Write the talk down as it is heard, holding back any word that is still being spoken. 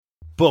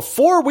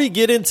Before we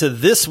get into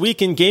This Week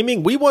in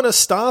Gaming, we want to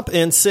stop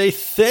and say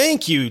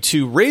thank you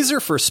to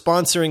Razer for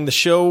sponsoring the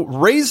show.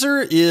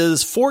 Razer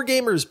is for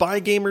gamers,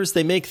 by gamers.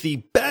 They make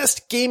the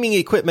best gaming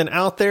equipment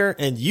out there,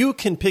 and you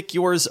can pick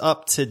yours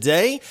up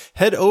today.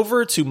 Head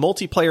over to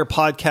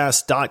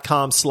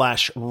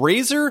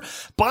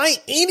multiplayerpodcast.com/Razer. Buy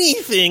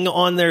anything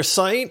on their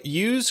site.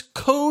 Use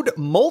code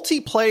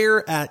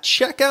multiplayer at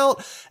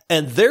checkout.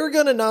 And they're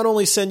going to not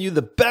only send you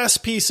the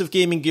best piece of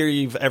gaming gear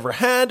you've ever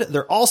had,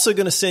 they're also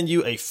going to send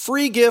you a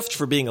free gift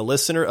for being a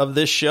listener of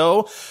this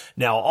show.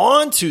 Now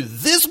on to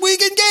This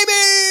Week in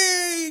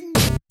Gaming!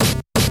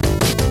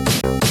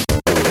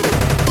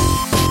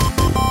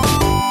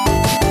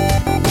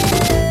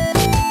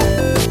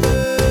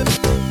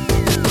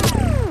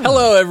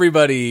 Hello,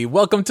 everybody.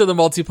 Welcome to the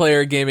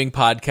Multiplayer Gaming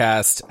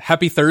Podcast.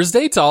 Happy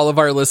Thursday to all of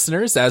our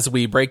listeners as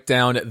we break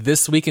down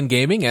This Week in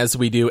Gaming as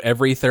we do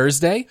every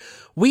Thursday.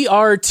 We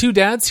are two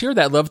dads here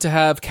that love to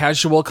have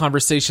casual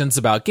conversations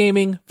about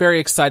gaming. Very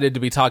excited to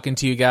be talking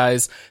to you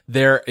guys.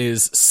 There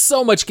is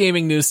so much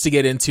gaming news to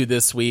get into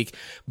this week.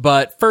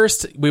 But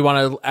first, we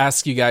want to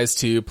ask you guys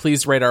to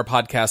please rate our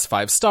podcast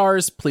 5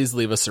 stars. Please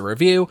leave us a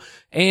review.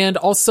 And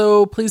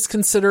also, please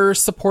consider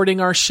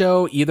supporting our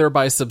show either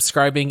by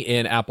subscribing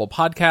in Apple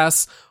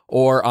Podcasts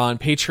or on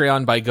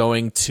Patreon by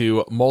going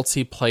to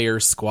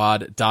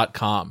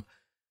multiplayersquad.com.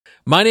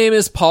 My name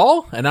is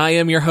Paul, and I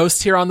am your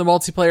host here on the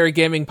Multiplayer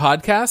Gaming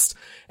Podcast.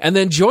 And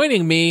then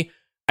joining me,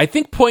 I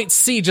think Point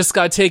C just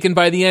got taken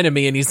by the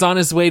enemy, and he's on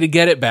his way to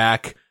get it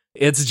back.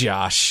 It's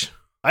Josh.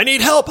 I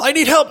need help!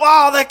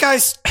 Wow, that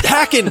guy's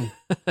hacking!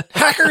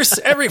 Hackers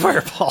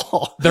everywhere,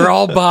 Paul. They're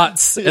all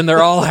bots, and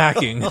they're all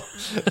hacking.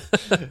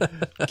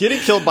 Getting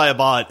killed by a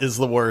bot is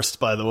the worst,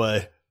 by the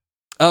way.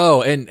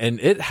 Oh, and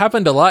it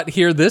happened a lot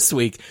here this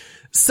week.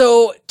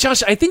 So,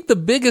 Josh, I think the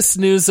biggest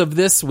news of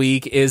this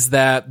week is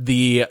that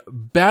the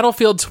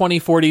Battlefield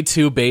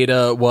 2042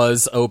 beta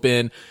was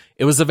open.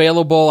 It was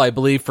available, I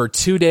believe, for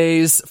 2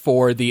 days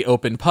for the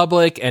open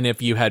public. And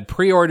if you had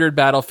pre-ordered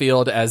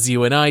Battlefield, as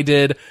you and I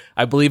did,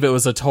 I believe it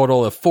was a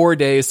total of 4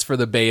 days for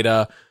the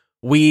beta.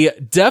 We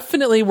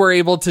definitely were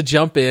able to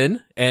jump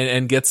in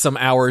and get some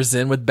hours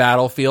in with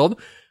Battlefield.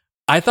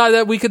 I thought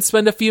that we could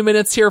spend a few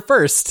minutes here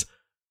first.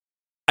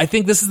 I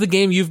think this is the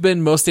game you've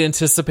been most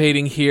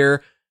anticipating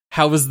here.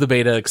 How was the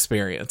beta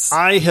experience?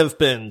 I have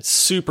been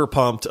super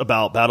pumped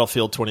about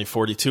Battlefield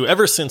 2042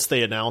 ever since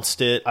they announced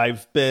it.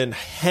 I've been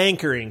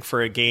hankering for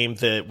a game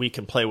that we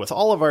can play with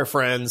all of our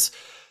friends.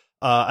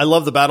 I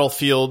love the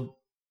Battlefield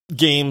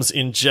games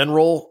in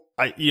general.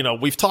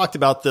 We've talked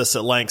about this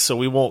at length, so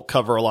we won't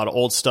cover a lot of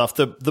old stuff.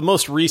 The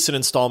most recent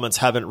installments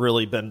haven't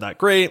really been that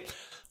great,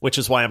 which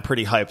is why I'm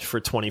pretty hyped for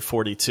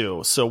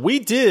 2042. So we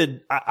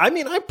did,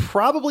 I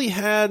probably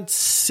had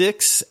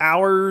 6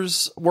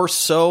 hours or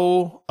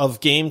so of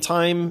game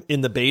time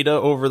in the beta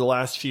over the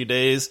last few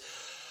days.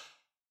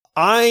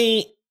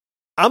 I'm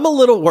a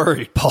little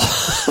worried, Paul.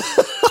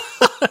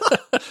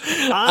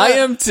 I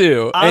am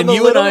too. And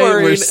you and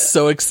I were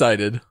so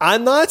excited.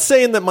 I'm not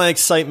saying that my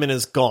excitement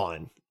is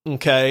gone.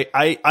 Okay.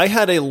 I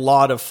had a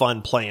lot of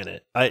fun playing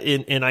it.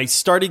 And I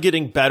started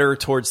getting better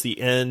towards the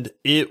end.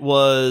 It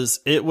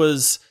was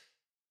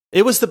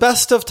the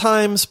best of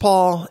times,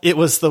 Paul. It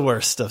was the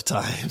worst of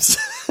times.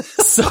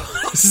 So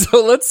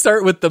let's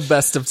start with the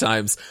best of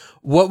times.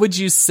 What would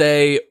you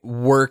say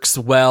works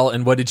well,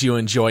 and what did you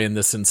enjoy in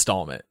this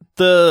installment?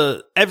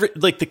 The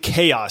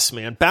chaos,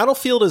 man.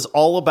 Battlefield is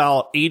all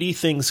about 80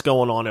 things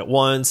going on at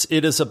once.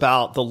 It is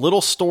about the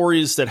little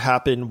stories that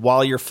happen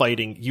while you're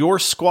fighting. Your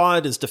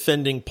squad is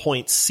defending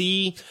point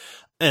C,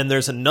 and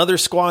there's another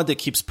squad that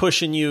keeps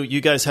pushing you. You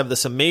guys have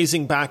this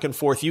amazing back and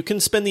forth. You can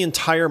spend the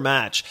entire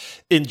match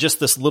in just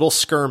this little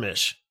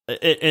skirmish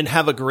and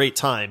have a great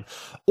time.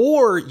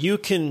 Or you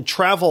can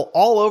travel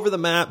all over the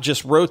map,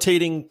 just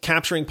rotating,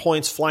 capturing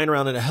points, flying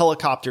around in a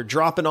helicopter,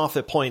 dropping off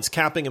at points,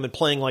 capping them, and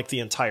playing like the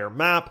entire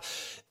map.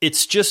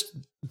 It's just,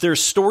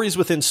 there's stories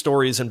within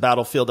stories in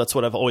Battlefield. That's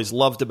what I've always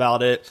loved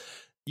about it.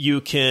 You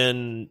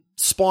can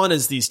spawn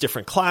as these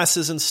different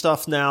classes and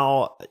stuff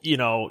now.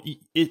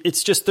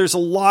 It's just, there's a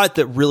lot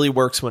that really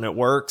works when it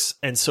works.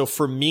 And so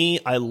for me,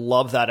 I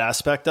love that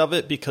aspect of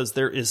it because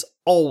there is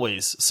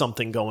always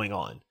something going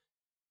on.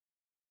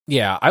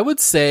 Yeah, I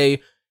would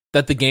say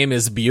that the game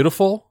is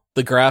beautiful.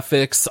 The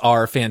graphics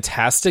are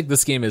fantastic.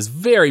 This game is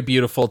very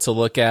beautiful to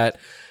look at.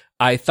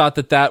 I thought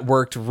that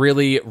worked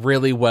really,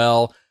 really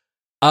well.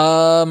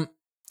 I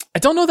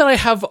don't know that I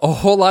have a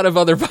whole lot of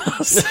other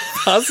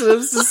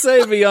positives to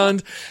say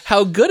beyond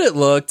how good it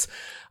looked.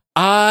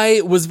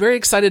 I was very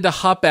excited to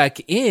hop back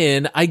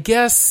in. I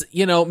guess,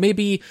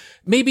 maybe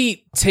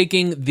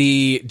taking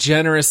the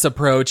generous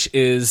approach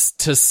is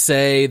to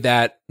say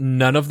that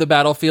none of the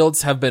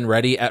Battlefields have been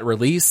ready at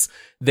release.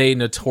 They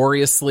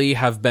notoriously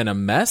have been a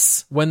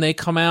mess when they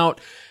come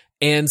out.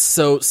 And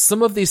so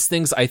some of these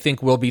things I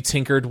think will be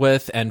tinkered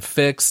with and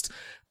fixed.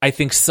 I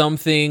think some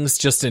things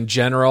just in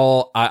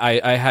general,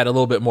 I had a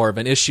little bit more of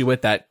an issue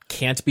with that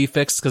can't be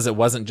fixed because it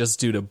wasn't just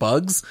due to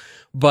bugs.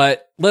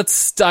 But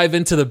let's dive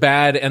into the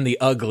bad and the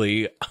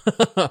ugly.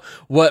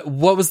 What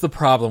was the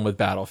problem with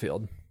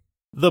Battlefield?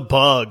 The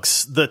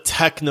bugs, the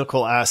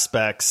technical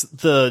aspects,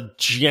 the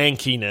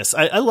jankiness.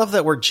 I love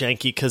that word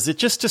janky because it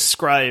just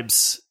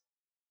describes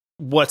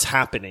what's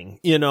happening.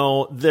 You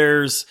know,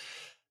 there's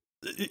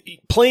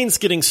planes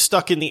getting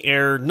stuck in the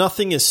air.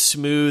 Nothing is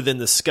smooth in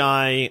the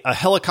sky. A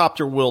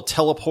helicopter will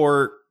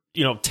teleport,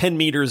 10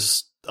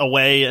 meters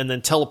away and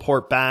then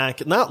teleport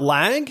back. Not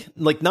lag,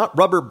 like not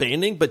rubber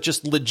banding, but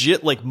just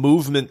legit like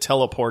movement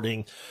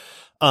teleporting.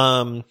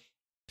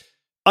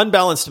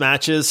 Unbalanced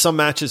matches. Some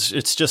matches,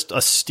 it's just a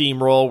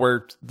steamroll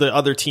where the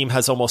other team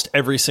has almost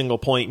every single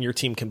point and your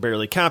team can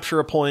barely capture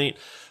a point.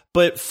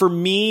 But for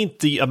me,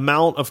 the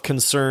amount of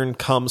concern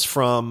comes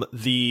from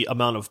the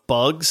amount of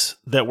bugs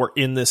that were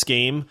in this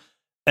game.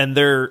 And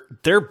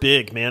they're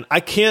big, man.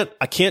 I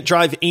can't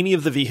drive any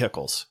of the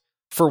vehicles.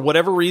 For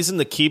whatever reason,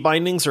 the key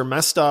bindings are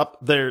messed up.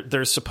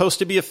 There's supposed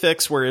to be a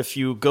fix where if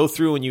you go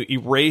through and you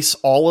erase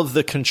all of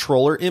the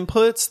controller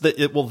inputs, that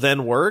it will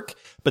then work.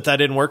 But that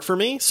didn't work for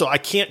me. So I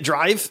can't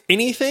drive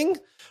anything,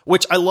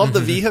 which I love the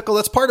vehicle.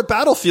 That's part of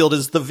Battlefield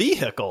is the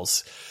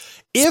vehicles.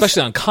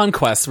 Especially on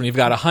Conquest when you've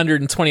got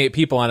 128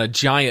 people on a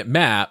giant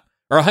map,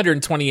 or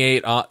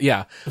 128,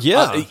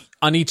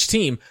 on each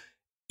team,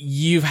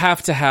 you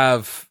have to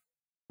have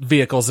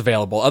vehicles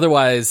available.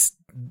 Otherwise,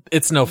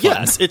 it's no fun.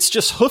 Yes, it's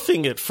just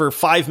hoofing it for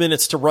 5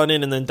 minutes to run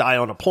in and then die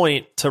on a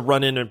point to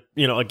run in and,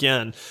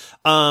 again.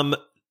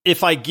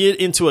 If I get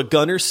into a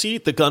gunner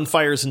seat, the gun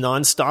fires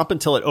nonstop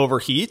until it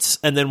overheats.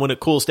 And then when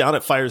it cools down,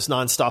 it fires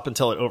nonstop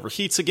until it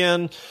overheats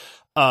again.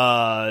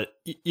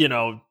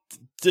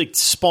 The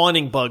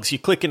spawning bugs. You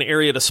click an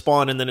area to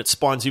spawn and then it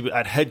spawns you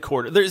at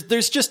headquarters.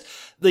 There's just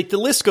like the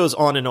list goes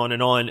on and on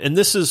and on. And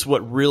this is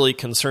what really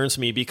concerns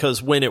me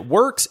because when it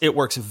works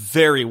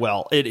very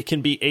well. It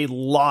can be a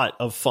lot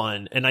of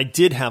fun. And I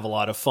did have a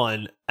lot of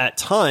fun at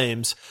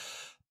times.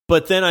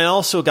 But then I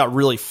also got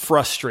really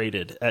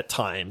frustrated at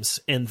times.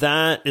 And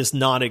that is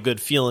not a good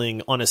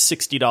feeling on a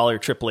 $60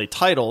 AAA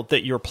title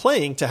that you're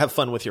playing to have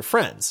fun with your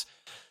friends.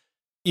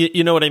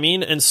 You know what I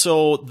mean? And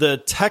so the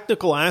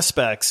technical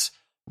aspects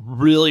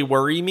really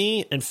worry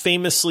me. And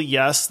famously,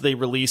 yes, they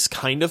release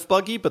kind of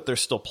buggy, but they're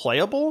still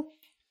playable.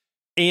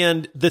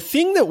 And the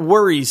thing that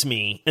worries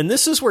me, and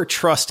this is where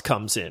trust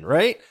comes in,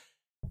 right?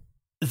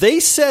 They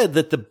said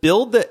that the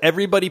build that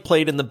everybody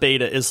played in the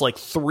beta is like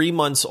 3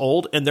 months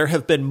old, and there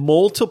have been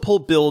multiple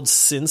builds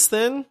since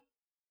then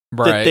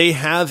that they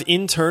have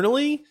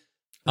internally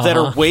that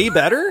are way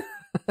better.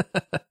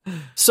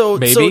 So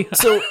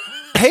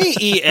hey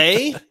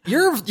EA,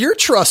 you're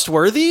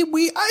trustworthy.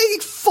 I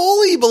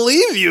fully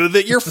believe you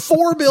that your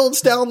 4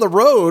 builds down the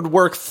road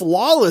work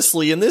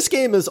flawlessly, and this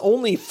game is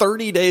only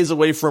 30 days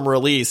away from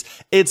release.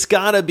 It's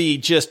got to be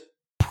just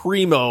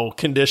primo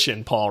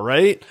condition, Paul,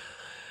 right?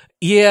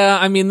 Yeah,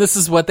 I mean, this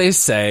is what they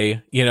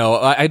say.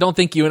 I don't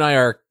think you and I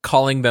are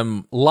calling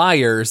them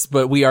liars,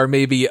 but we are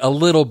maybe a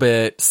little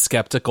bit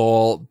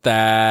skeptical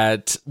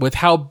that with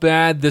how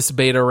bad this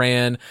beta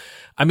ran,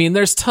 I mean,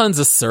 there's tons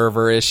of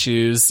server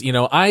issues.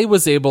 I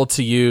was able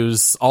to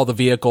use all the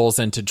vehicles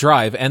and to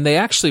drive, and they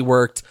actually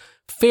worked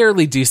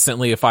fairly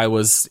decently if I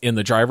was in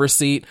the driver's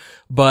seat.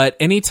 But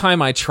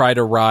anytime I try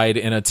to ride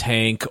in a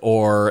tank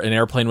or an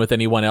airplane with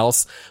anyone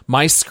else,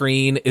 my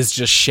screen is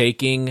just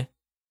shaking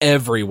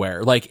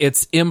everywhere. Like,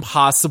 it's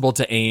impossible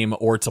to aim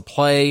or to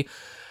play.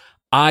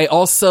 I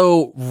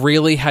also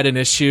really had an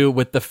issue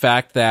with the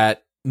fact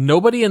that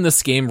nobody in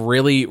this game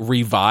really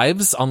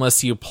revives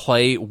unless you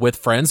play with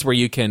friends where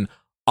you can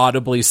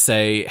audibly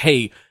say,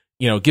 hey,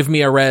 give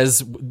me a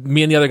res.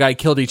 Me and the other guy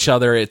killed each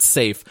other. It's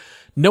safe.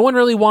 No one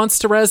really wants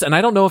to res. And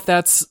I don't know if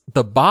that's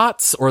the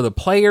bots or the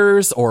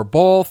players or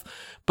both,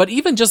 but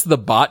even just the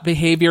bot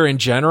behavior in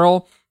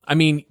general. I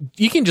mean,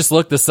 you can just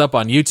look this up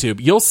on YouTube.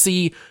 You'll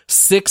see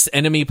 6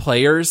 enemy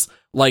players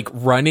like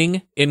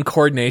running in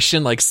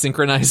coordination, like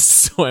synchronized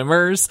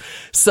swimmers.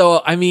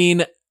 So, I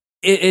mean,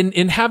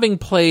 in having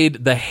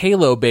played the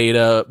Halo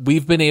beta,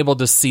 we've been able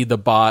to see the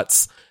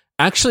bots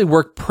actually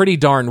work pretty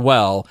darn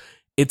well.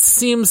 It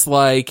seems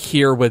like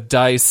here with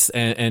DICE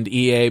and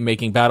EA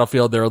making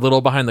Battlefield, they're a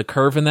little behind the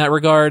curve in that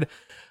regard.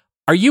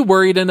 Are you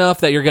worried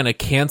enough that you're going to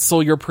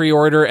cancel your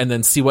pre-order and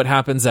then see what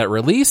happens at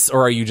release,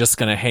 or are you just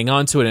going to hang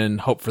on to it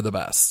and hope for the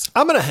best?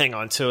 I'm going to hang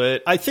on to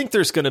it. I think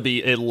there's going to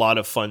be a lot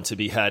of fun to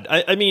be had.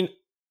 I mean,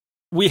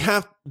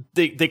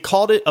 they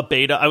called it a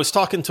beta. I was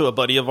talking to a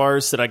buddy of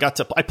ours that I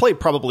played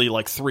probably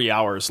like 3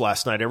 hours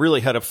last night. I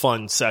really had a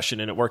fun session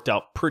and it worked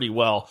out pretty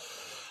well.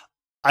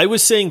 I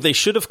was saying they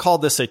should have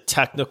called this a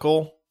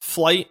technical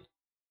flight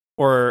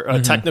or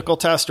a technical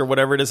test or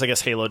whatever it is. I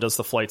guess Halo does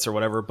the flights or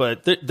whatever,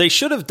 but they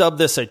should have dubbed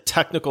this a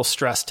technical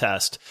stress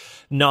test,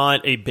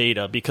 not a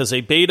beta, because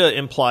a beta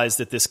implies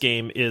that this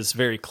game is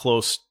very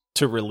close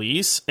to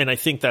release. And I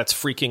think that's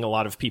freaking a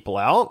lot of people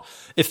out.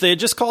 If they had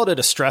just called it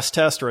a stress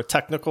test or a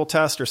technical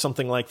test or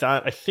something like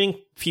that, I think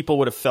people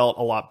would have felt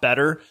a lot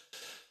better.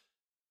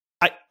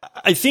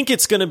 I think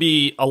it's going to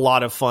be a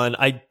lot of fun.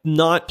 I'm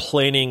not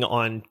planning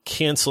on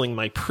canceling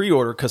my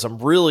pre-order because I'm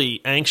really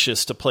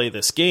anxious to play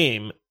this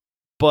game,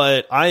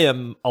 but I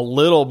am a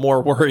little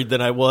more worried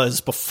than I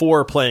was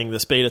before playing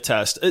this beta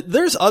test.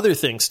 There's other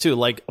things too,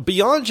 like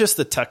beyond just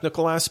the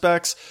technical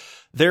aspects,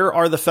 there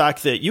are the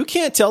fact that you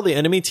can't tell the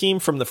enemy team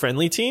from the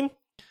friendly team.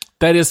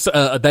 That is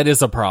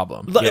a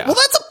problem. Yeah. Well,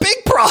 that's a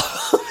big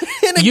problem.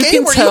 In a you game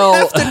can where tell, you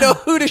have to know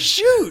who to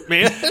shoot,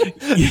 man.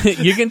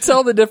 You can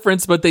tell the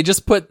difference, but they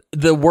just put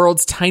the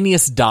world's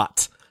tiniest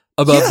dot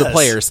above the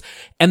players.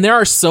 And there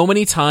are so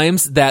many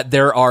times that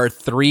there are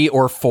 3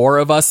 or 4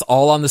 of us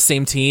all on the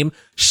same team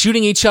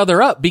shooting each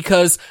other up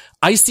because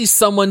I see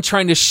someone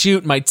trying to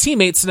shoot my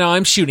teammates. So now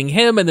I'm shooting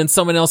him and then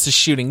someone else is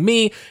shooting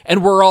me.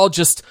 And we're all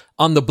just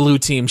on the blue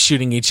team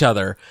shooting each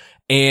other.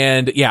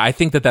 And yeah, I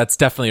think that that's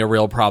definitely a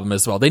real problem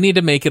as well. They need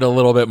to make it a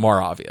little bit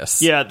more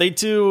obvious. Yeah, they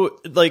do.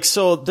 Like,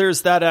 so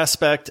there's that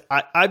aspect.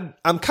 I'm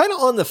kind of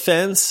on the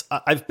fence.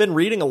 I've been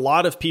reading a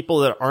lot of people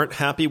that aren't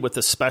happy with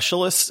the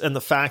specialists and the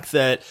fact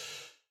that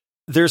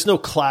there's no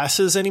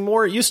classes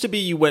anymore. It used to be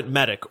you went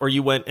medic or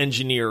you went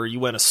engineer or you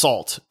went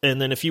assault. And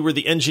then if you were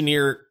the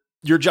engineer,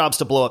 your job's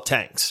to blow up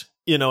tanks,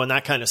 you know, and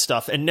that kind of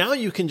stuff. And now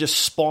you can just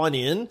spawn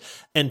in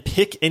and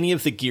pick any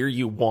of the gear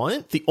you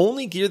want. The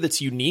only gear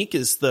that's unique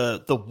is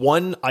the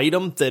one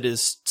item that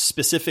is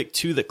specific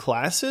to the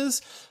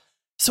classes.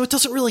 So it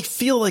doesn't really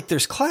feel like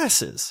there's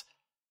classes.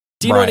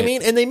 Do you know what I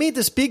mean? And they made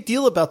this big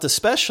deal about the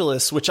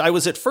specialists, which I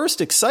was at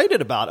first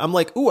excited about. I'm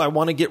like, ooh, I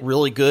want to get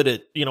really good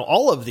at, you know,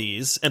 all of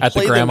these and at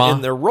play the them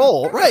in their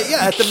role. Right.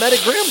 Yeah. At the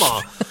medic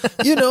grandma,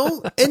 you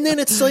know, and then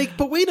it's like,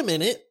 but wait a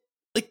minute.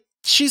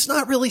 She's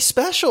not really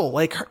special.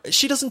 Like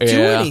she doesn't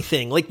do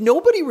anything. Like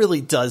nobody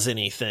really does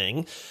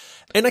anything.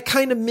 And I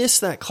kind of miss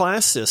that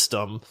class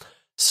system.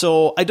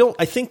 So I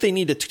think they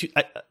need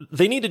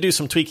to do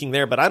some tweaking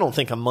there, but I don't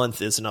think a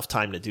month is enough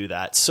time to do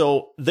that.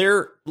 So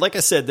like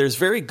I said, there's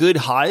very good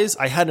highs.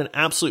 I had an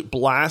absolute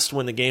blast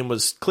when the game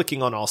was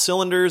clicking on all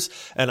cylinders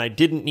and I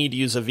didn't need to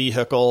use a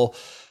vehicle.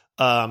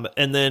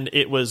 And then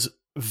it was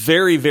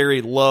very,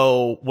 very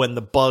low when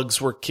the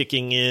bugs were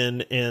kicking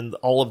in and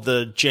all of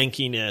the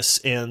jankiness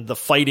and the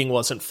fighting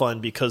wasn't fun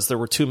because there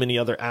were too many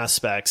other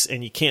aspects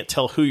and you can't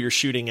tell who you're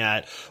shooting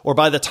at. Or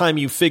by the time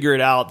you figure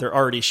it out, they're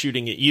already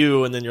shooting at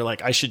you. And then you're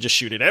like, I should just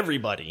shoot at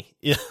everybody.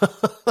 Yeah.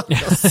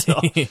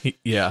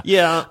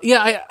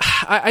 Yeah.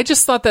 I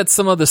just thought that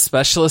some of the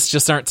specialists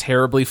just aren't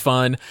terribly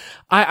fun.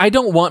 I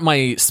don't want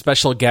my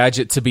special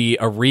gadget to be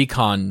a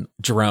recon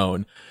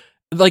drone.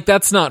 Like,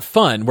 that's not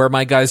fun, where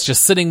my guy's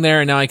just sitting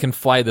there and now I can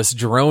fly this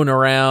drone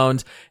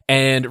around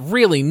and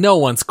really no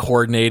one's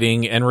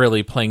coordinating and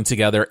really playing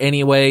together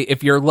anyway.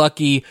 If you're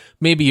lucky,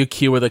 maybe you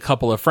queue with a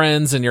couple of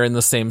friends and you're in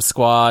the same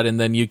squad and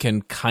then you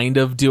can kind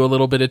of do a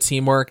little bit of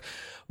teamwork.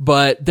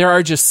 But there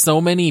are just so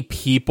many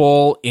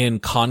people in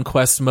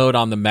conquest mode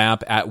on the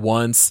map at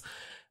once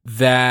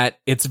that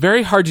it's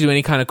very hard to do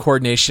any kind of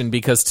coordination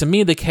because to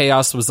me, the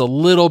chaos was a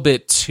little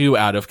bit too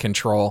out of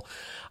control.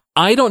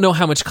 I don't know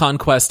how much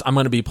Conquest I'm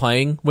going to be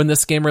playing when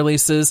this game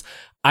releases.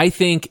 I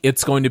think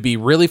it's going to be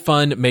really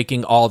fun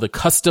making all the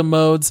custom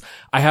modes.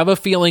 I have a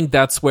feeling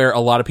that's where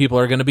a lot of people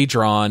are going to be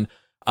drawn.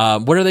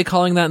 What are they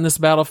calling that in this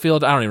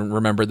Battlefield? I don't even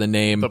remember the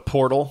name. The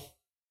Portal?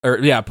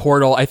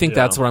 Portal. I think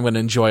that's what I'm going to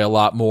enjoy a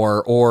lot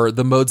more, or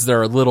the modes that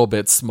are a little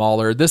bit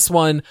smaller. This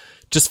one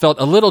just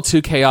felt a little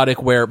too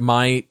chaotic where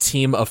my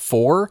team of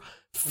 4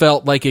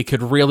 felt like it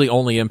could really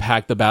only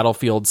impact the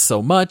battlefield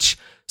so much.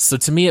 So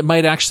to me, it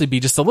might actually be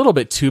just a little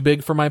bit too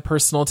big for my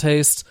personal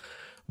taste.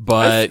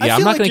 But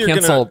I'm not going to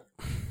cancel.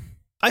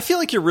 I feel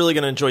like you're really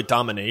going to enjoy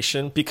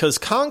Domination because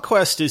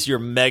Conquest is your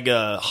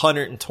mega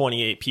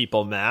 128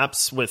 people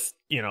maps with,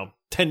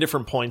 10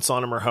 different points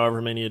on them or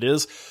however many it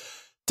is.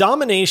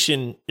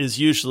 Domination is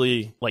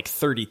usually like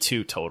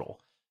 32 total.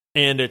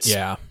 And it's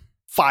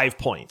 5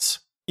 points.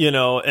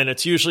 And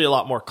it's usually a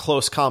lot more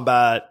close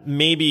combat.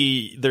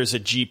 Maybe there's a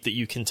Jeep that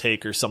you can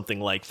take or something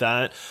like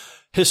that.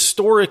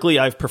 Historically,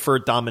 I've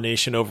preferred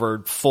Domination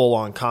over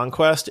full-on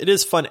Conquest. It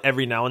is fun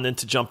every now and then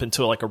to jump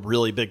into like a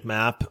really big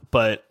map,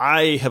 but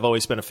I have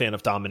always been a fan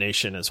of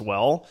Domination as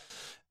well.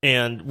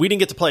 And we didn't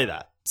get to play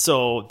that.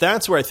 So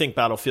that's where I think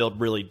Battlefield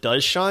really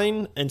does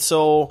shine. And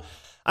so,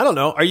 I don't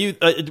know,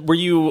 were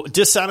you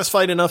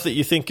dissatisfied enough that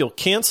you think you'll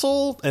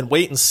cancel and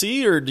wait and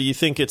see? Or do you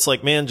think it's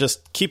like, man,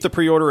 just keep the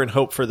pre-order and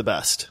hope for the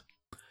best?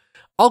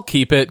 I'll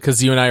keep it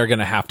because you and I are going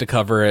to have to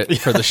cover it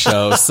for the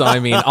show. So, I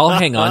mean, I'll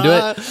hang on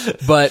to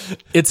it. But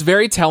it's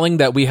very telling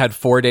that we had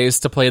 4 days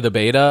to play the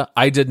beta.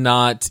 I did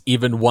not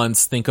even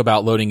once think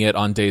about loading it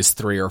on days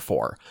 3 or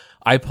 4.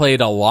 I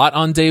played a lot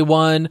on day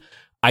 1.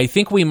 I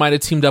think we might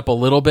have teamed up a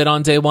little bit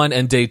on day 1.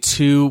 And day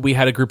 2, we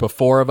had a group of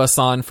 4 of us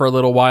on for a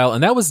little while.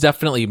 And that was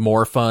definitely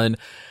more fun.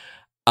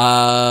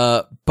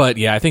 But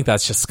yeah, I think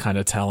that's just kind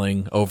of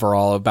telling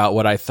overall about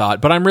what I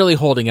thought, but I'm really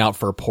holding out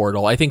for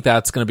Portal. I think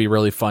that's going to be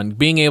really fun.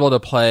 Being able to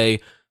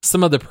play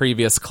some of the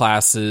previous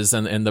classes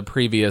and the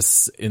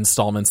previous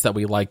installments that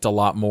we liked a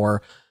lot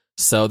more.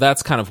 So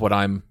that's kind of what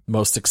I'm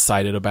most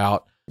excited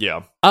about.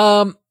 Yeah.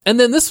 And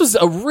then this was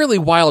a really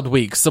wild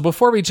week. So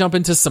before we jump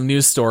into some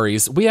news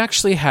stories, we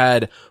actually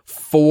had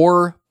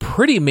 4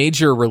 pretty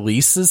major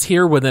releases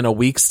here within a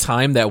week's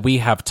time that we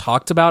have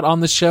talked about on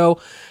the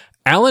show.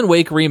 Alan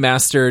Wake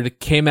Remastered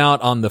came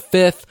out on the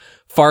 5th.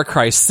 Far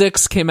Cry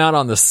 6 came out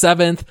on the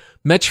 7th.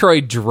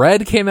 Metroid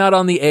Dread came out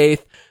on the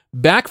 8th.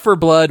 Back 4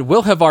 Blood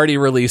will have already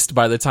released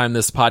by the time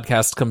this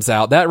podcast comes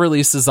out. That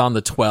releases on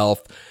the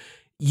 12th.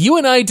 You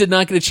and I did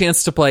not get a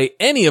chance to play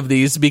any of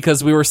these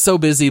because we were so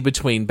busy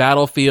between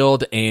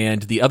Battlefield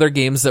and the other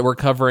games that we're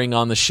covering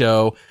on the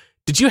show.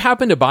 Did you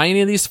happen to buy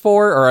any of these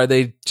 4, or are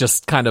they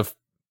just kind of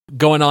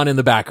going on in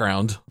the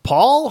background?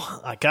 Paul,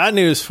 I got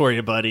news for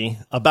you, buddy.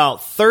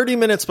 About 30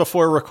 minutes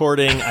before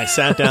recording, I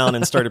sat down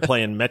and started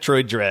playing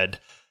Metroid Dread.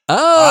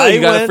 Oh,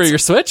 you got it for your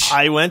Switch?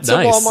 I went to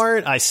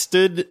Walmart. I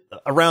stood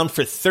around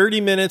for 30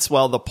 minutes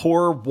while the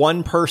poor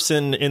one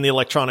person in the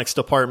electronics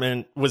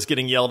department was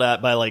getting yelled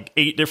at by like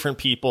 8 different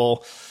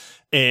people.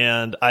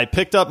 And I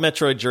picked up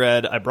Metroid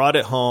Dread. I brought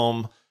it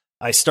home.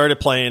 I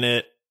started playing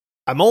it.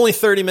 I'm only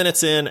 30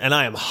 minutes in, and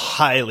I am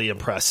highly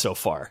impressed so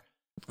far.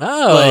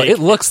 Oh, it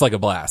looks like a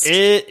blast.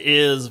 It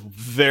is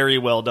very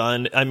well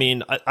done. I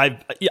mean,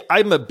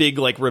 I'm a big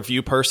like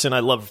review person.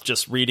 I love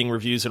just reading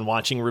reviews and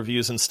watching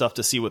reviews and stuff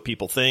to see what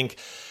people think.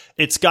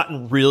 It's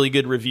gotten really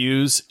good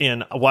reviews,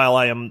 and while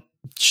I am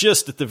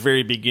just at the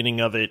very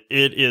beginning of it,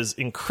 it is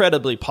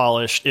incredibly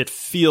polished. It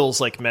feels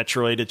like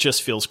Metroid. It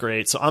just feels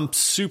great. So I'm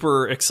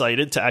super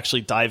excited to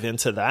actually dive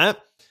into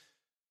that.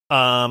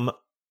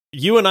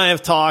 You and I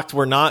have talked.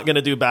 We're not going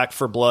to do Back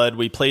 4 Blood.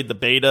 We played the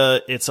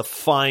beta. It's a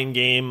fine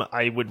game.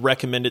 I would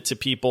recommend it to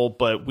people,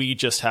 but we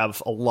just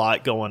have a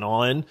lot going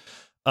on.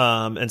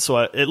 And so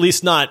at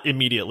least not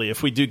immediately.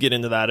 If we do get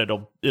into that,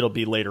 it'll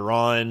be later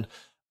on.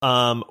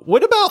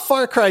 What about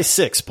Far Cry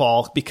 6,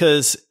 Paul?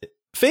 Because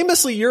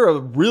famously, you're a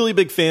really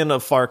big fan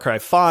of Far Cry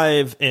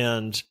 5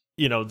 and,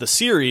 the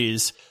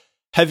series.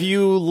 Have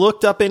you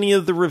looked up any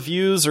of the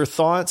reviews or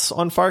thoughts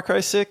on Far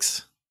Cry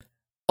 6?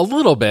 A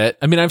little bit.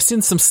 I mean, I've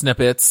seen some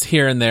snippets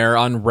here and there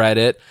on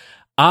Reddit.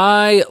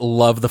 I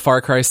love the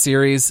Far Cry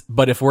series,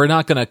 but if we're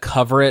not going to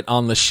cover it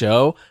on the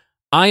show,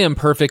 I am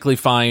perfectly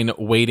fine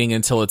waiting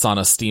until it's on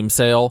a Steam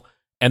sale,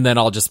 and then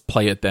I'll just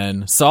play it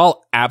then. So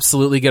I'll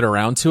absolutely get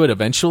around to it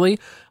eventually.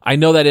 I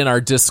know that in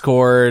our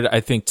Discord,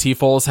 I think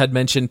T-Foles had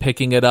mentioned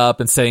picking it up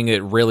and saying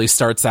it really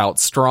starts out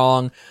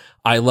strong.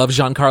 I love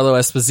Giancarlo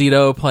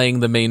Esposito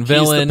playing the main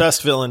villain. He's the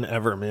best villain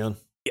ever, man.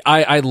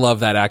 I love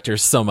that actor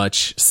so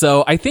much.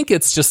 So I think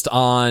it's just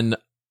on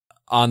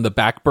the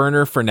back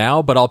burner for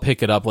now, but I'll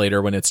pick it up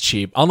later when it's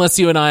cheap. Unless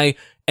you and I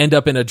end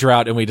up in a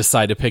drought and we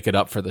decide to pick it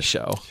up for the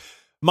show.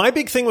 My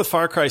big thing with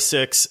Far Cry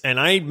 6, and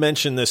I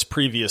mentioned this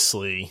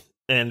previously,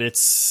 and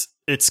it's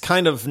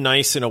kind of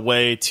nice in a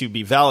way to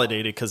be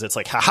validated because it's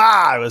like,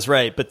 haha, I was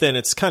right. But then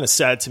it's kind of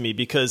sad to me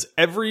because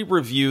every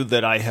review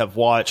that I have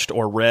watched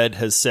or read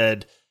has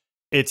said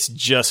it's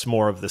just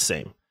more of the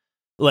same.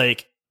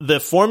 Like, the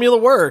formula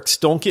works,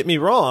 don't get me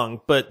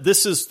wrong, but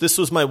this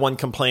was my one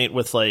complaint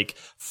with like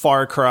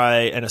Far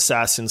Cry and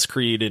Assassin's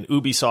Creed and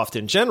Ubisoft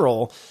in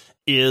general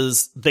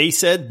is they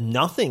said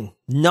nothing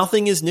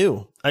is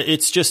new.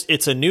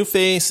 It's a new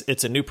face,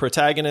 it's a new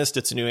protagonist,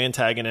 it's a new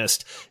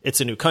antagonist, it's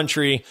a new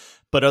country,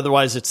 but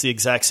otherwise it's the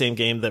exact same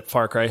game that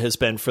Far Cry has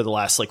been for the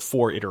last like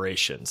 4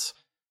 iterations.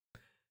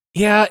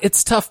 Yeah,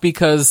 it's tough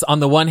because on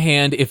the one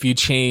hand, if you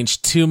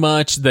change too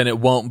much, then it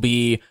won't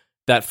be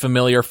that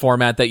familiar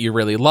format that you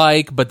really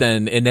like, but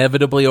then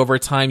inevitably over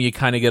time you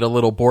kind of get a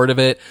little bored of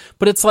it.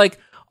 But it's like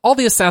all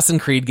the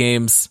Assassin's Creed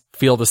games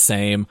feel the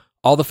same,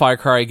 all the Far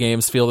Cry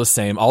games feel the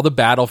same, all the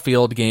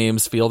Battlefield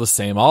games feel the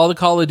same, all the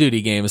Call of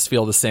Duty games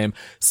feel the same.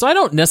 So I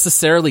don't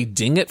necessarily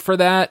ding it for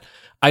that.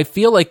 I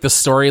feel like the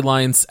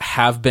storylines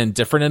have been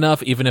different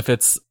enough, even if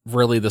it's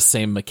really the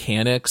same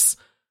mechanics.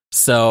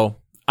 So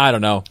I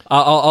don't know.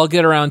 I'll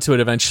get around to it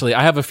eventually.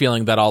 I have a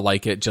feeling that I'll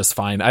like it just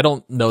fine. I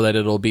don't know that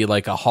it'll be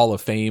like a Hall of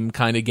Fame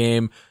kind of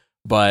game,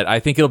 but I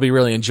think it'll be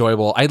really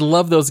enjoyable. I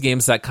love those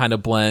games that kind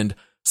of blend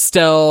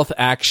stealth,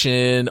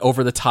 action,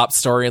 over-the-top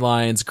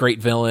storylines, great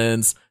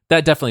villains.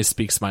 That definitely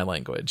speaks my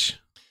language.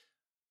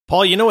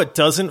 Paul, you know what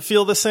doesn't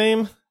feel the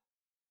same?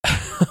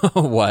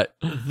 What?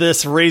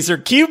 This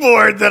Razer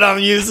keyboard that I'm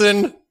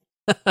using.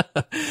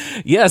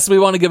 Yes, we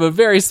want to give a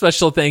very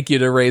special thank you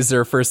to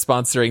Razer for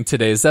sponsoring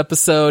today's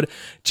episode.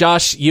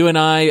 Josh, you and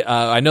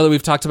I know that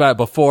we've talked about it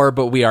before,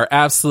 but we are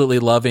absolutely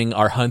loving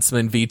our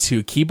Huntsman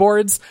V2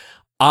 keyboards.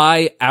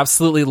 I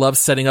absolutely love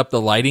setting up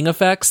the lighting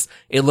effects.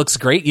 It looks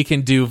great. You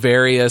can do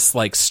various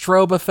like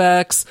strobe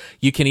effects.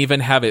 You can even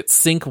have it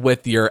sync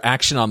with your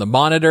action on the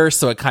monitor,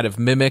 so it kind of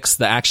mimics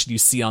the action you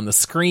see on the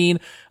screen.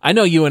 I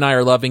know you and I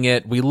are loving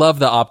it. We love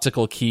the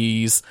optical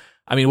keys.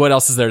 I mean, what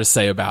else is there to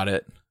say about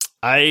it?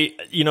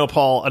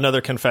 Paul,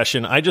 another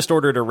confession. I just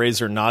ordered a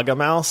Razer Naga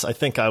mouse. I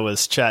think I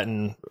was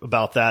chatting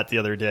about that the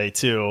other day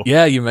too.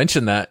 Yeah, you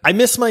mentioned that. I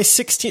miss my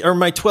 16 or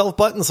my 12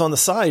 buttons on the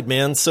side,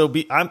 man. So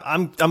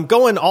I'm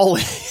going all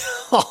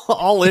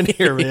in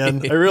here,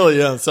 man. I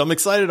really am. So I'm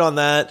excited on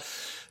that.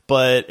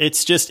 but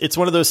it's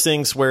one of those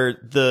things where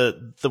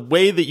the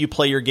way that you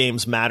play your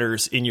games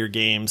matters in your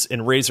games,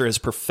 and Razer has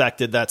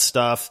perfected that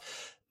stuff.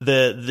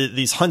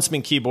 These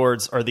Huntsman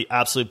keyboards are the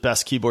absolute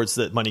best keyboards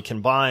that money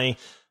can buy.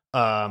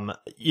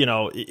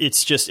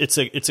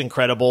 It's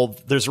incredible.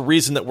 There's a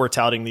reason that we're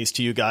touting these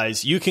to you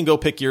guys. You can go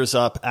pick yours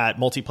up at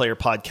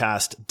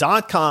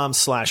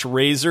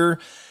multiplayerpodcast.com/Razer.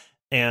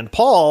 And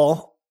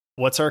Paul,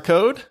 what's our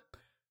code?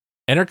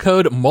 Enter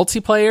code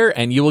multiplayer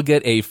and you will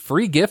get a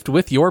free gift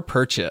with your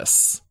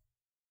purchase.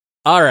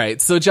 All right.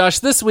 So Josh,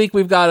 this week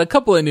we've got a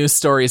couple of news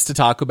stories to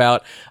talk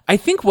about. I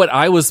think what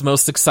I was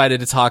most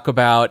excited to talk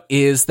about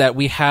is that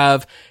we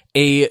have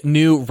a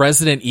new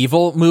Resident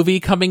Evil movie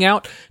coming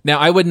out. Now,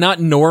 I would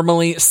not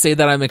normally say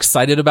that I'm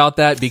excited about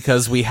that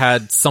because we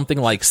had something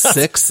like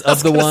 6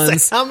 of the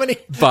ones. How many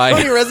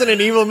Resident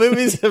Evil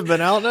movies have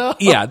been out now?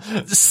 Yeah,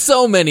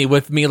 so many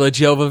with Mila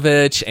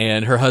Jovovich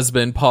and her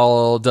husband,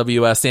 Paul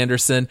W.S.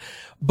 Anderson.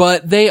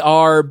 But they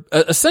are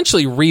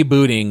essentially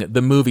rebooting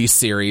the movie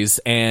series,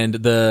 and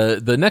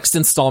the next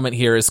installment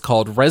here is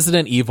called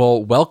Resident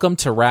Evil Welcome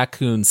to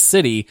Raccoon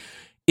City.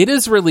 It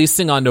is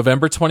releasing on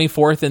November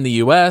 24th in the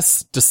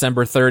US,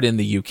 December 3rd in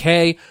the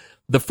UK.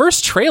 The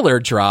first trailer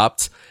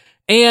dropped,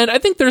 and I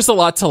think there's a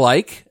lot to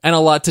like and a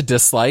lot to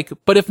dislike,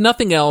 but if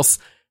nothing else,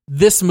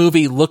 this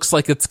movie looks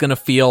like it's going to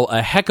feel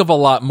a heck of a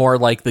lot more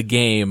like the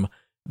game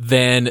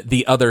than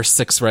the other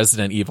 6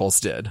 Resident Evils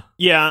did.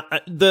 Yeah,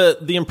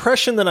 the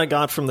impression that I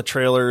got from the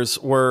trailers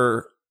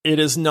were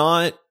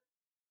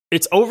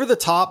it's over the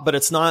top, but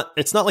it's not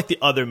like the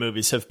other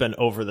movies have been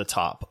over the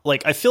top.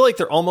 Like, I feel like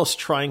they're almost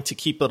trying to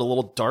keep it a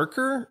little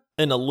darker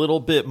and a little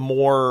bit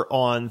more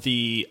on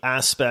the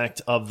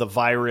aspect of the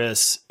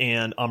virus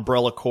and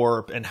Umbrella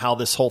Corp and how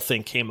this whole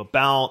thing came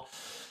about.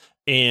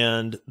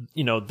 And,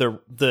 you know,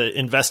 the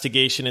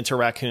investigation into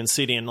Raccoon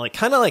City and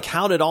kind of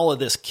how did all of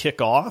this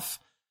kick off?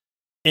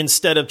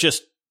 Instead of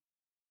just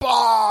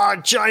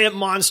giant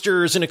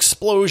monsters and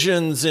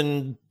explosions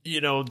and,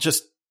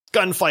 just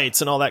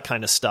gunfights and all that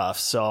kind of stuff.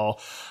 So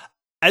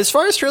as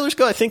far as trailers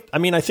go, I think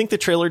the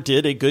trailer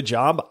did a good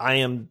job.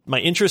 My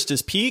interest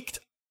is piqued.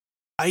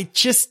 I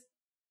just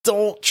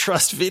don't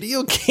trust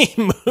video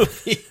game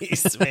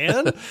movies,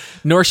 man.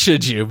 Nor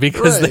should you,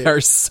 because They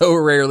are so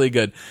rarely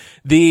good.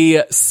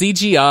 The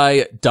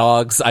CGI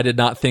dogs I did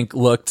not think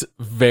looked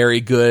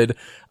very good.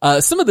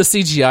 Some of the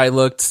CGI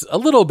looked a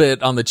little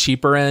bit on the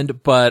cheaper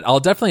end, but I'll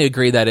definitely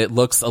agree that it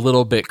looks a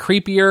little bit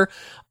creepier.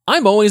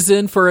 I'm always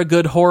in for a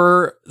good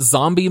horror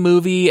zombie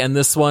movie, and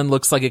this one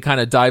looks like it kind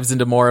of dives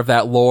into more of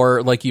that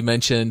lore, like you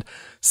mentioned.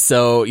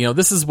 So,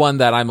 this is one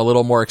that I'm a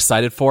little more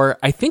excited for.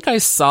 I think I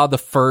saw the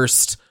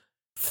first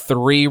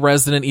 3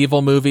 Resident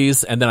Evil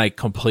movies, and then I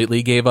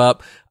completely gave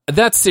up.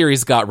 That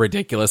series got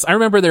ridiculous. I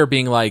remember there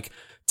being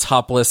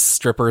topless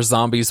stripper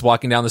zombies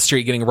walking down the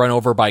street getting run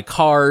over by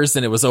cars,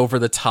 and it was over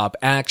the top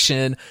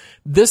action.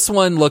 This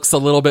one looks a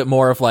little bit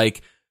more of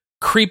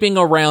creeping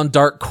around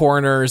dark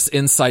corners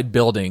inside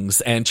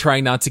buildings and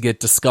trying not to get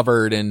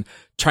discovered and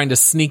trying to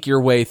sneak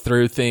your way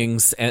through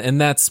things.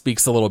 And that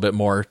speaks a little bit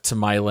more to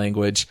my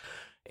language.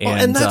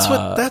 And that's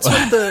what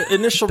the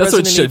initial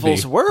Resident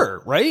Evils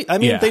were, right? I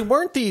mean, They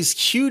weren't these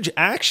huge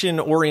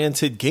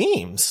action-oriented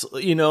games,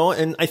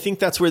 and I think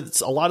that's where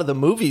a lot of the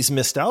movies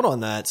missed out on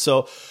that.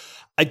 So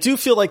I do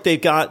feel like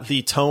they've got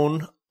the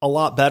tone a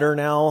lot better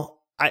now.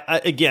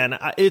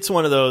 It's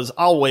one of those,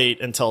 I'll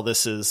wait until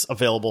this is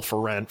available for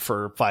rent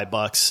for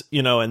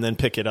 $5, and then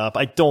pick it up.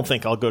 I don't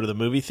think I'll go to the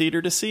movie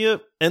theater to see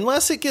it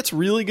unless it gets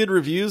really good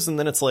reviews. And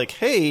then it's like,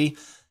 hey,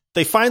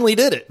 they finally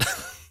did it.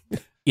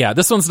 Yeah,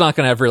 this one's not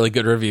going to have really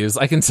good reviews.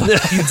 I can tell you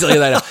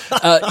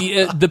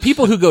that. The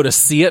people who go to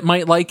see it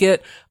might like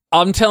it.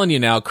 I'm telling you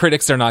now,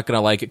 critics are not going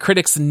to like it.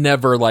 Critics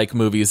never like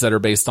movies that are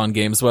based on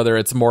games, whether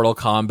it's Mortal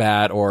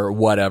Kombat or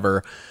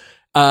whatever.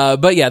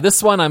 But yeah,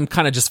 this one I'm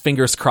kind of just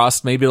fingers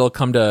crossed. Maybe it'll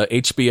come to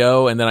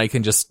HBO and then I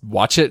can just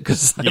watch it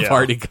because I've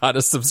already got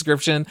a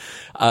subscription.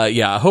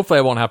 Hopefully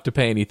I won't have to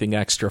pay anything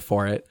extra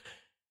for it.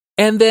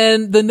 And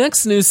then the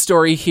next news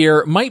story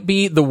here might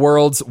be the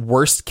world's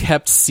worst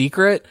kept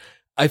secret.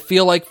 I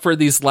feel like for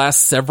these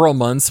last several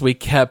months, we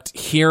kept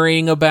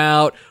hearing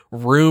about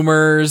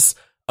rumors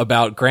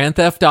about Grand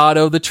Theft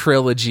Auto, the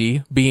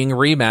trilogy being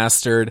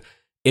remastered.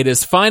 It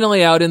is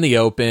finally out in the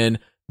open.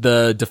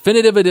 The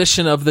definitive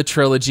edition of the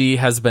trilogy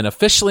has been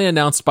officially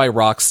announced by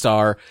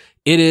Rockstar.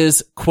 It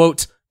is,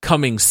 quote,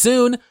 coming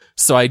soon.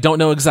 So I don't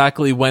know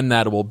exactly when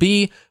that will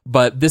be,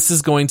 but this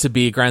is going to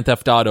be Grand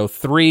Theft Auto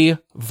 3,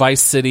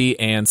 Vice City,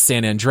 and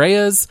San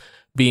Andreas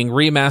being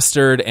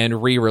remastered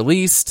and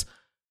re-released.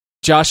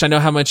 Josh, I know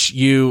how much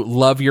you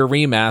love your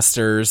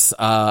remasters.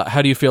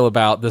 How do you feel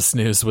about this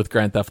news with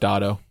Grand Theft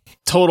Auto?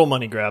 Total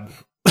money grab.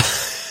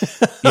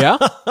 Yeah?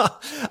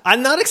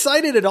 I'm not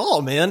excited at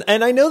all, man.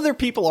 And I know there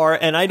people are,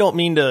 and I don't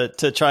mean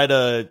to try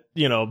to,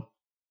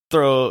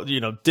 throw,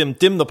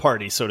 dim the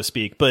party, so to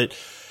speak, but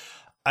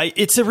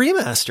it's a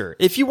remaster.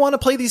 If you want to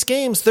play these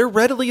games, they're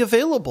readily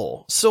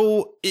available.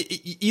 So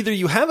either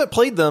you haven't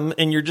played them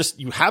and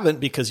you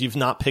haven't because you've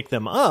not picked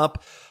them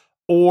up,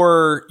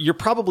 or you're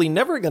probably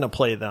never going to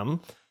play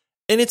them.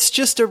 And it's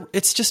just a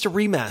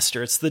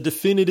remaster. It's the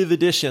definitive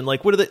edition.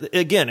 Like, what are they,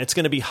 again, it's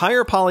going to be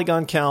higher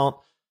polygon count,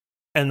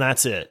 and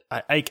that's it.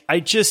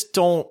 I just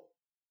don't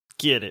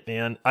get it,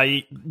 man.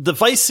 The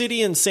Vice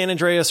City and San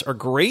Andreas are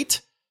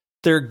great.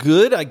 They're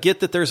good. I get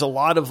that there's a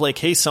lot of like,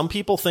 hey, some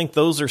people think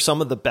those are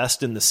some of the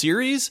best in the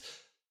series,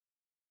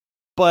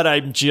 but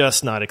I'm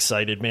just not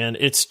excited, man.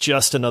 It's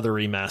just another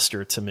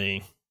remaster to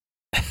me.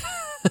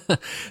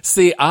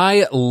 See,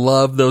 I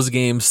love those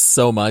games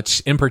so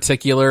much, in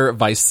particular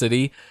Vice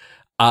City.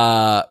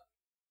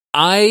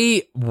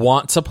 I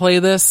want to play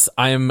this.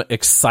 I'm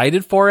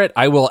excited for it.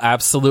 I will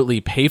absolutely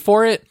pay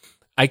for it.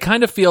 I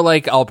kind of feel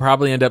like I'll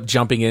probably end up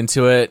jumping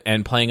into it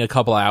and playing a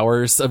couple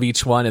hours of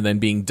each one and then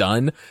being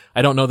done.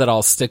 I don't know that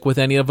I'll stick with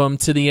any of them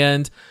to the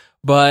end,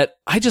 but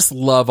I just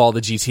love all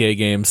the GTA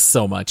games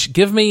so much.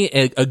 Give me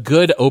a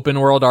good open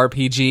world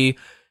RPG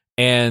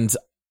and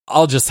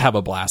I'll just have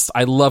a blast.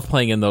 I love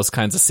playing in those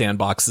kinds of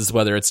sandboxes,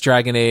 whether it's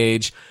Dragon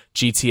Age,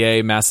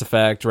 GTA, Mass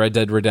Effect, Red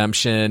Dead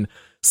Redemption.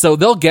 So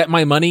they'll get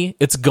my money.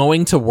 It's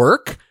going to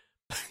work.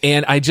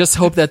 And I just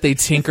hope that they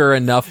tinker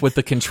enough with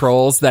the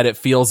controls that it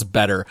feels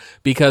better,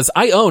 because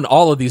I own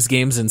all of these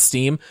games in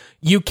Steam.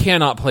 You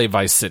cannot play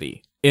Vice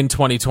City in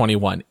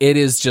 2021. It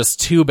is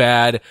just too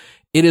bad.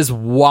 It is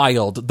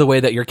wild the way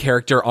that your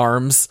character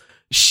arms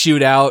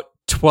shoot out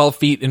 12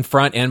 feet in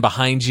front and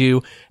behind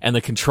you, and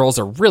the controls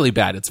are really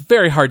bad. It's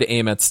very hard to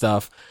aim at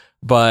stuff,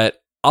 but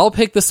I'll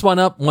pick this one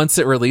up once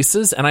it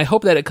releases, and I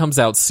hope that it comes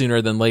out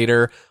sooner than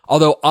later.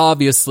 Although,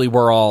 obviously,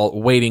 we're all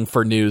waiting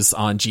for news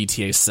on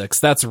GTA 6.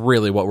 That's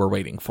really what we're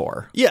waiting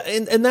for. Yeah,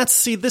 and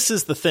this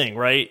is the thing,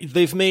 right?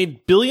 They've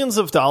made billions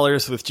of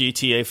dollars with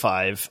GTA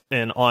 5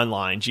 and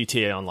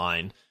GTA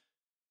Online.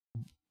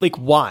 Like,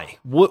 why?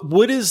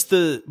 What is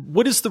the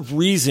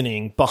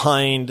reasoning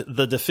behind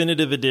the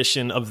definitive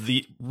edition of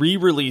the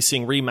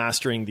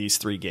remastering these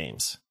three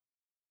games?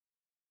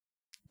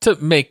 To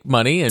make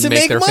money and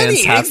make their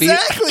fans happy.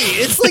 Exactly.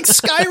 It's like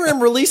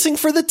Skyrim releasing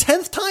for the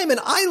 10th time, and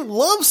I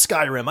love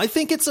Skyrim. I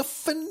think it's a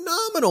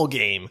phenomenal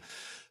game.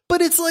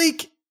 But it's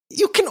like,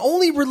 you can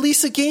only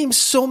release a game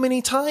so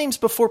many times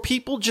before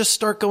people just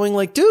start going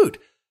like, dude,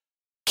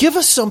 give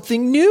us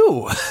something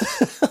new.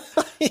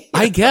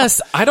 I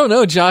guess. I don't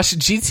know, Josh.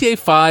 GTA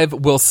 5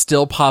 will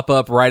still pop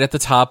up right at the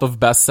top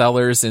of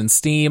bestsellers in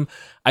Steam.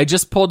 I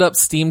just pulled up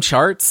Steam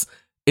charts.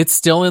 It's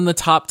still in the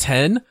top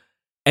 10.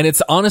 And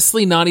it's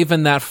honestly not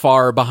even that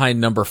far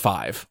behind number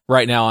 5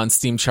 right now on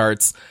Steam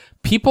charts.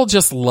 People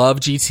just love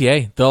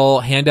GTA. They'll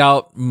hand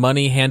out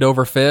money hand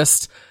over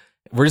fist.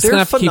 We're just going to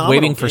have to keep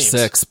waiting for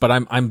 6, but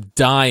I'm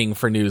dying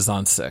for news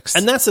on 6.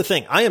 And that's the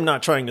thing. I am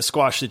not trying to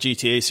squash the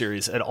GTA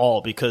series at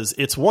all, because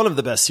it's one of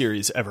the best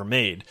series ever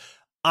made.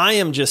 I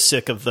am just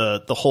sick of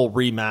the whole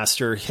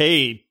remaster.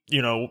 Hey,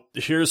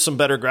 here's some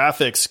better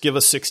graphics. Give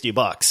us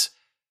 $60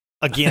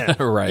 again.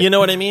 Right. You know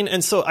what I mean?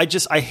 And so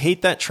I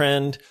hate that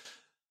trend.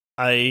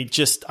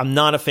 I'm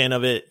not a fan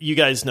of it. You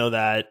guys know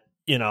that,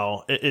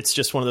 it's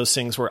just one of those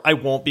things where I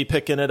won't be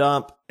picking it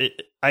up.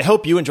 I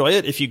hope you enjoy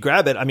it if you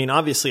grab it. I mean,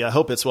 obviously, I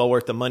hope it's well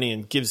worth the money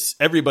and gives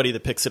everybody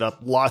that picks it up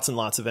lots and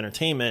lots of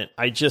entertainment.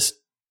 I'm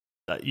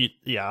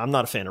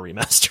not a fan of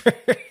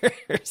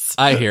remasters.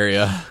 I hear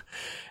you.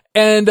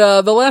 And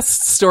the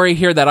last story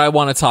here that I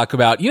want to talk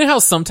about, you know how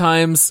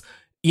sometimes,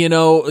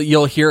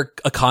 you'll hear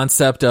a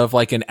concept of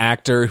like an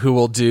actor who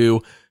will do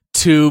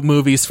 2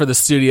 movies for the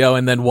studio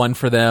and then 1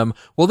 for them.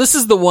 Well, this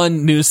is the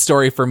one news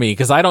story for me,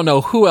 because I don't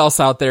know who else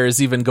out there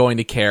is even going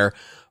to care,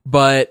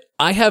 but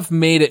I have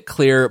made it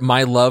clear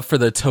my love for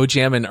the Toe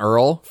Jam and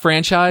Earl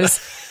franchise.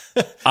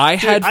 I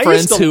had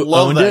friends who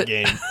owned it.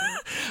 Game.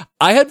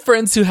 I had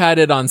friends who had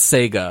it on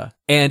Sega,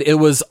 and it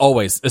was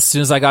always, as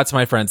soon as I got to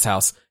my friend's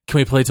house, can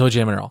we play Toe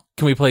Jam and Earl?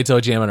 Can we play Toe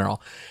Jam and Earl?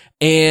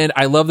 And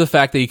I love the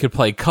fact that you could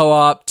play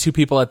co-op, 2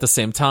 people at the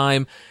same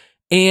time.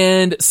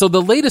 And so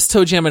the latest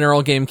Toe Jam and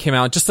Earl game came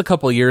out just a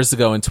couple of years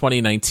ago in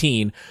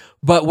 2019.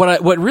 But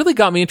what really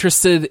got me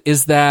interested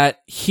is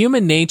that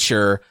Human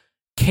Nature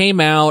came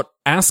out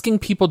asking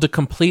people to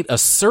complete a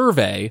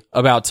survey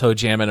about Toe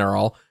Jam and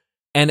Earl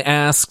and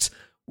asked,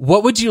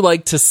 what would you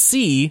like to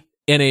see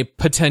in a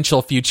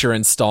potential future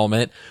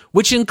installment,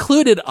 which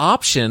included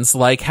options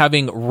like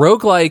having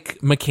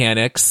roguelike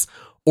mechanics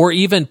or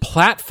even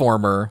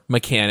platformer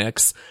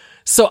mechanics.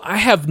 So I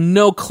have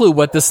no clue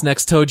what this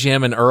next Toe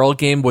Jam and Earl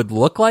game would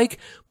look like,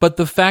 but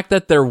the fact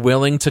that they're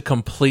willing to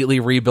completely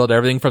rebuild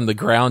everything from the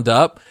ground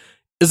up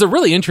is a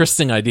really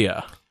interesting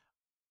idea.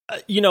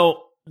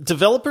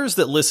 Developers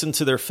that listen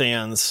to their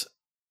fans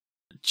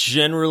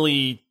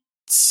generally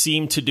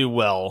seem to do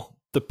well.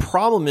 The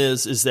problem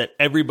is that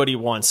everybody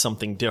wants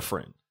something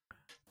different.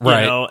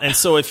 Right. And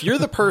so if you're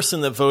the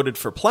person that voted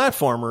for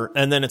platformer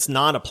and then it's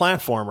not a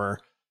platformer,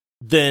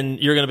 then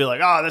you're going to be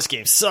like, oh, this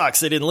game sucks.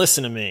 They didn't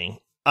listen to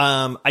me.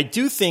 I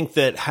do think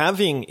that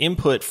having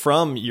input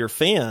from your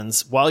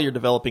fans while you're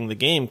developing the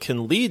game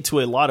can lead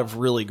to a lot of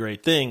really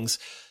great things.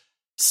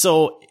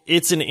 So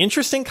it's an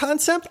interesting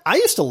concept. I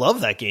used to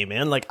love that game,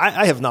 man. Like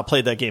I have not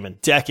played that game in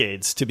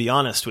decades, to be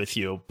honest with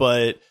you,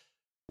 but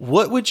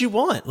what would you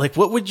want? Like,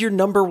 what would your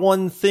number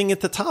one thing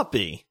at the top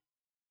be?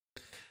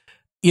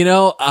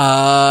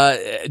 Toe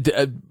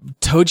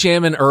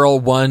Jam and Earl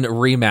 1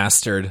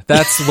 remastered.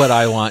 That's what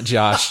I want,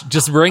 Josh.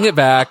 Just bring it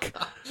back.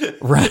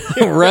 Run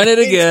it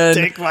again.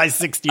 Take my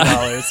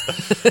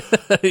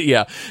 $60.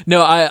 Yeah.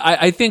 No,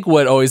 I think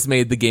what always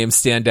made the game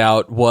stand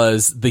out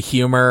was the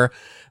humor.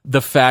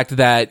 The fact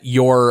that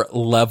your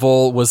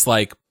level was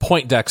like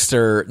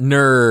Poindexter,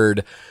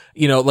 nerd,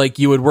 like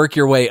you would work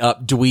your way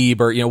up dweeb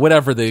or,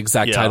 whatever the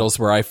exact titles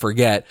were, I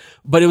forget.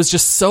 But it was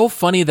just so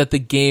funny that the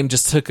game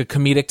just took a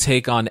comedic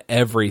take on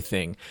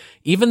everything.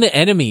 Even the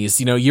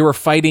enemies, you were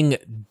fighting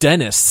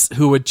Dennis,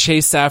 who would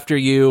chase after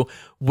you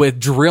with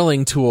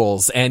drilling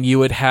tools, and you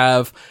would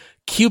have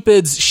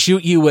Cupids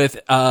shoot you with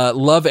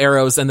love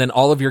arrows, and then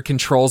all of your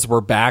controls were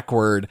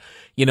backward.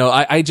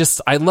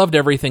 I loved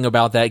everything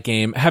about that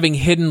game. Having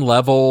hidden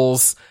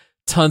levels,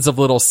 tons of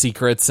little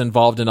secrets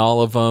involved in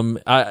all of them.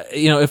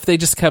 If they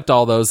just kept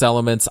all those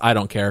elements, I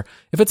don't care.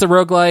 If it's a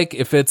roguelike,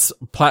 if it's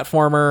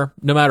platformer,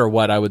 no matter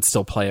what, I would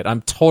still play it.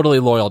 I'm totally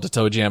loyal to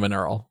Toe Jam and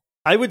Earl.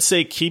 I would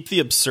say keep the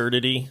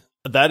absurdity.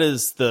 That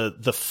is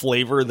the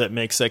flavor that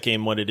makes that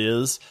game what it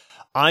is.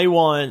 I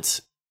want,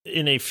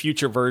 in a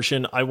future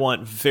version, I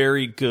want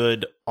very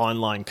good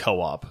online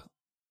co-op.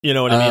 You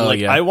know what I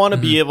mean? I want to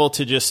be able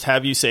to just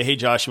have you say, hey,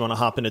 Josh, you want to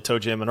hop into Toe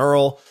Jam and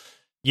Earl?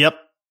 Yep.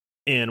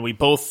 And we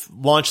both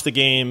launch the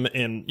game,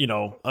 and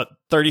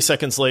 30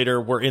 seconds later,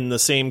 we're in the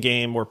same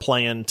game, we're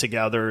playing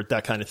together,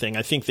 that kind of thing.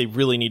 I think they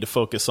really need to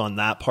focus on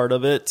that part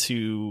of it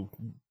to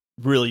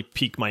really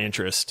pique my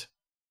interest.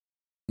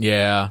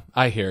 Yeah,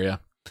 I hear you.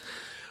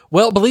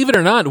 Well, believe it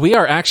or not, we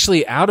are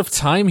actually out of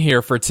time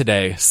here for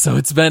today. So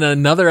it's been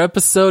another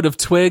episode of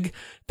Twig.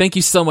 Thank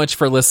you so much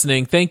for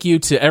listening. Thank you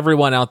to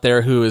everyone out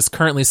there who is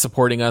currently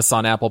supporting us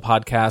on Apple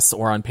Podcasts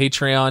or on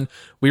Patreon.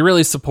 We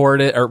really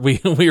support it, or we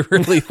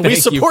really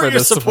thank you for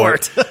the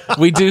support.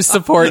 We do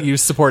support you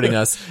supporting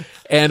us.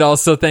 And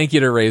also thank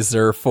you to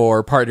Razer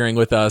for partnering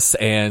with us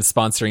and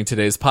sponsoring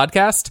today's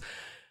podcast.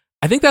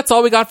 I think that's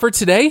all we got for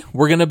today.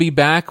 We're going to be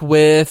back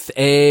with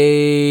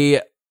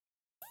a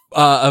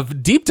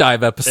deep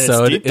dive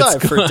episode. It's deep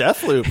dive for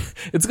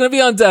Deathloop. It's going to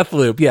be on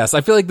Deathloop. Yes.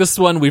 I feel like this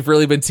one we've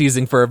really been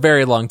teasing for a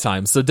very long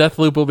time. So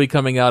Deathloop will be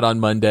coming out on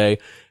Monday.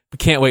 We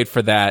can't wait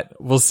for that.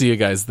 We'll see you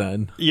guys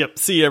then. Yep.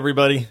 See you,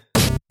 everybody.